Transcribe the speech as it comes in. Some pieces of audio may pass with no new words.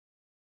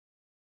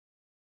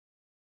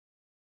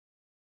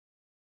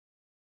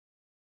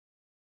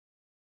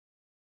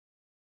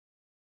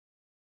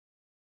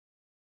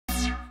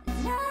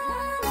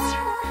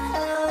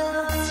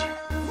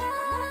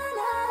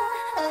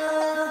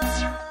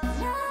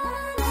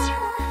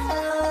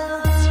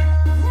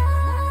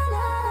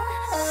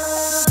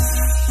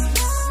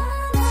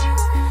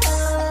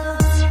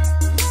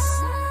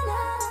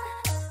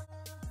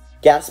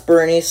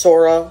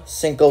Gasparinisaura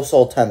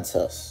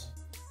cincosultensis,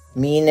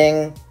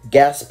 meaning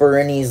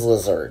Gasparini's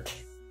lizard.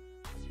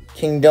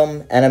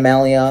 Kingdom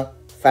Animalia,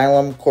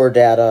 phylum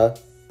Chordata,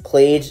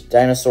 clade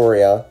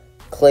Dinosauria,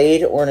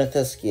 clade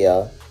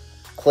Ornithischia,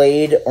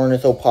 clade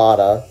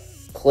Ornithopoda,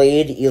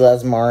 clade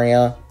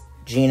Elasmaria,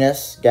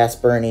 genus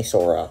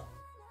Gasparinisaura.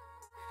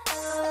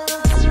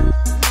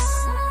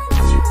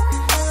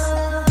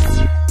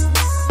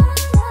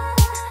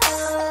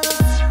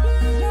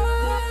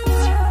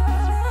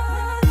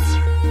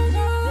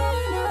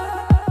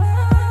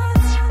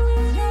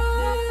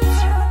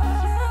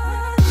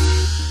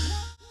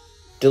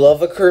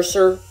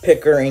 Diluvicursor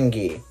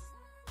pickeringi,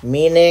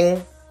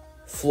 meaning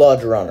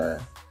flood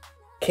runner.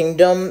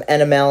 Kingdom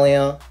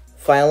Animalia,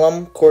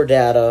 phylum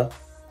Chordata,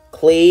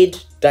 clade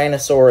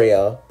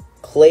Dinosauria,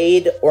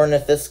 clade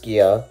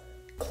Ornithischia,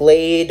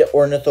 clade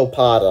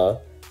Ornithopoda,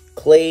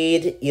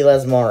 clade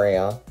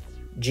Elasmaria,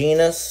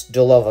 genus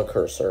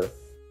Diluvicursor.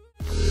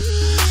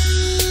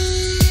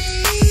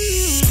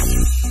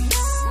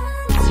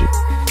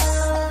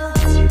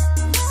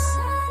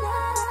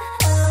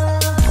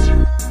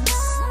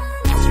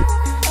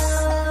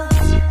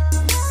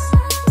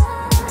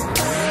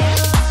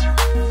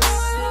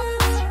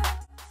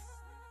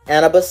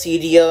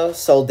 Anabisetia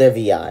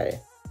saldivii,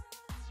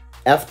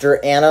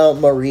 after Anna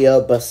Maria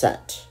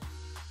Basset.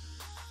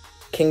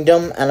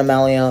 Kingdom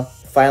Animalia,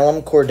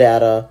 phylum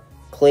Chordata,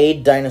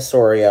 clade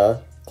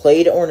Dinosauria,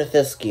 clade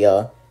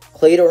Ornithischia,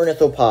 clade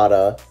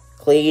Ornithopoda,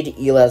 clade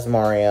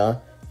Elasmaria,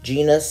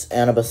 genus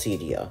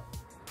Anabisetia.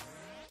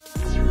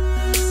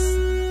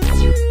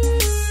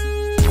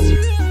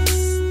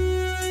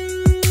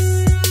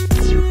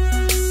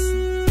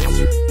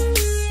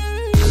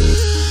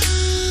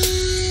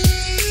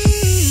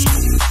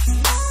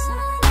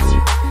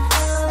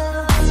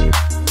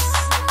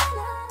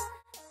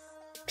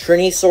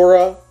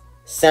 Trinisaura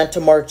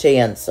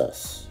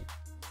santamarteensis,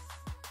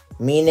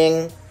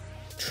 meaning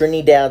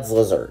Trinidad's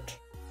lizard.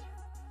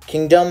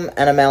 Kingdom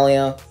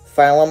Animalia,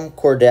 phylum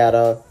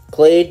Chordata,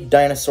 clade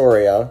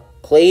Dinosauria,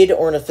 clade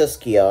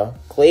Ornithischia,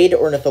 clade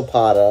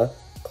Ornithopoda,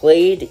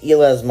 clade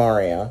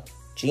Elasmaria,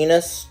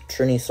 genus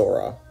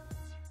Trinisaura.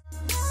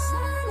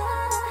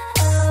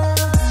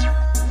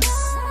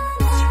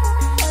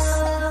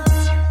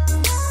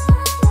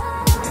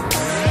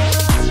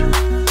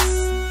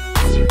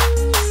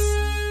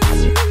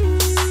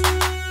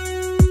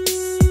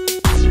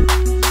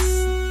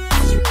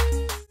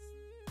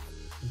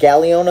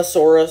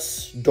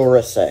 Galleonosaurus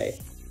dorisei,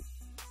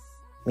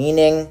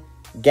 meaning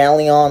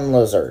Galleon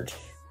lizard.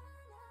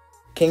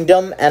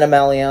 Kingdom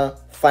Animalia,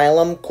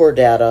 phylum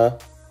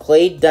Chordata,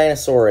 clade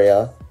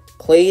Dinosauria,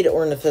 clade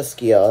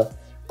Ornithischia,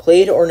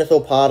 clade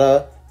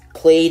Ornithopoda,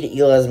 clade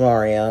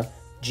Elasmaria,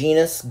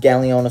 genus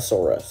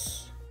Galleonosaurus.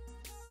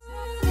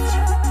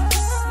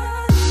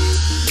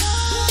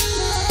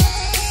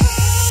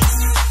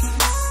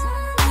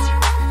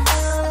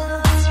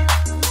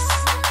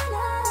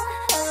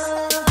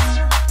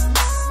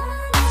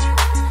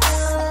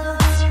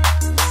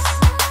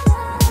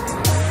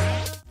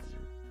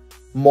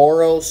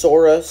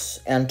 Morrosaurus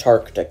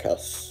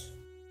antarcticus,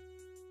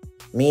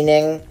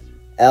 meaning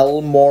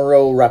El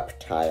Morro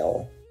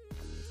reptile.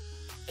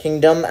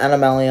 Kingdom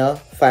Animalia,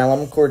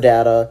 phylum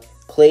Chordata,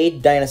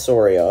 clade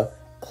Dinosauria,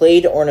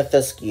 clade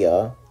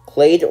Ornithischia,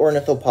 clade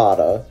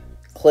Ornithopoda,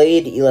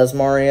 clade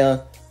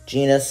Elasmaria,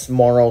 genus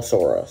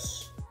Morrosaurus.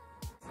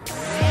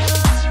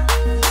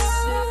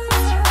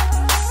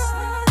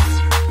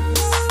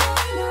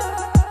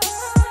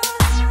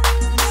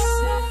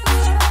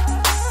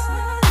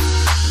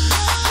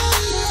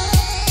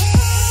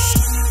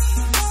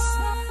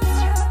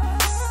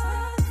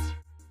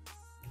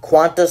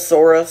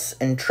 Qantassaurus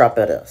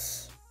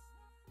intrepidus,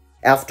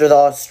 after the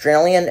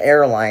Australian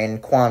airline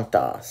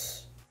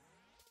Qantas.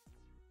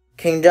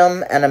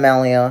 Kingdom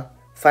Animalia,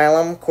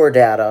 phylum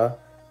Chordata,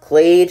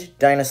 clade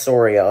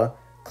Dinosauria,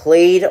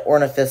 clade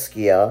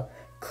Ornithischia,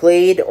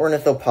 clade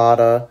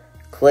Ornithopoda,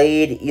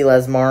 clade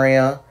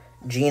Elasmaria,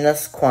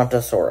 genus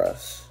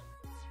Qantassaurus.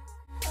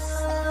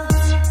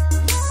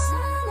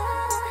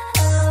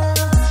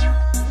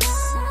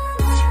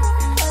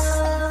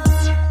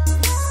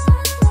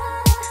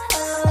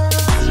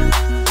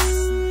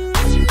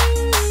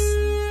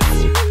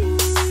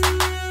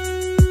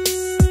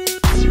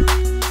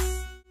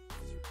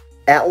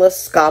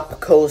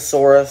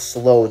 Atlascopcosaurus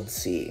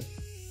lodesii,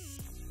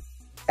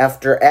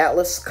 after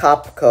Atlas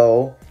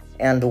Copco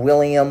and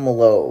William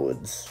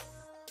Lodes.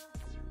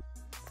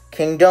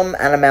 Kingdom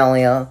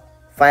Animalia,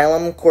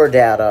 phylum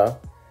Chordata,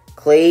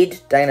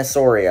 clade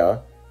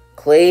Dinosauria,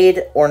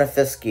 clade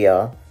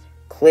Ornithischia,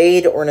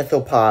 clade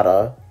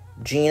Ornithopoda,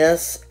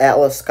 genus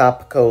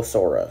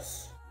Atlascopcosaurus.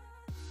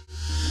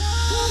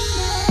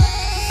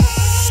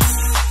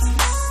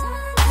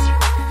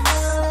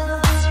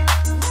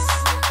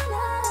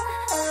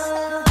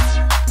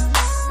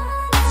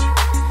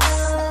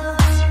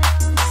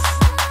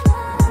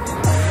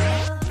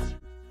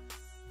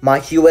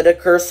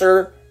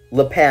 Mahuidacursor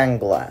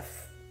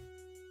lepangleph,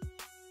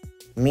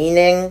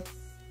 meaning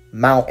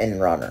mountain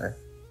runner.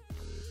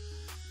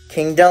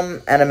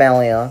 Kingdom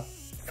Animalia,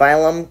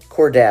 Phylum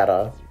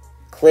Chordata,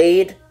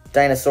 Clade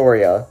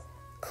Dinosauria,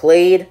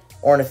 Clade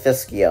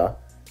Ornithischia,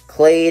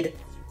 Clade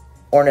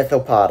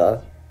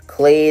Ornithopoda,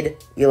 Clade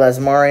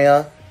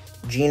Elasmaria,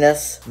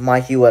 genus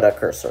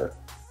Mahuidacursor.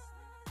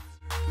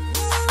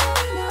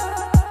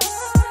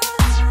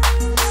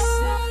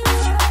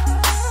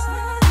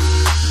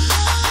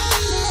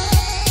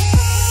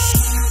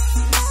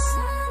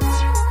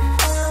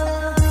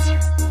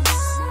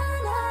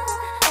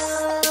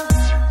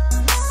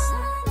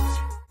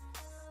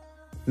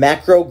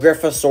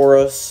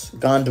 Macrogryphosaurus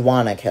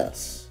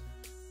gondwanicus,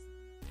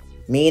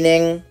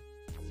 meaning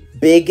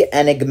big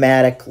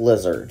enigmatic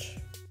lizard.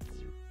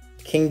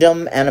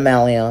 Kingdom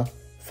Animalia,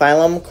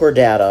 Phylum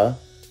Chordata,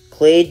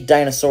 Clade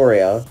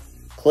Dinosauria,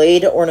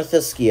 Clade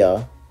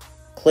Ornithischia,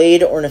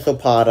 Clade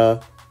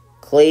Ornithopoda,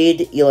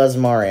 Clade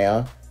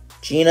Elasmaria,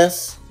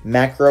 genus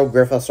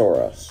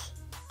Macrogryphosaurus.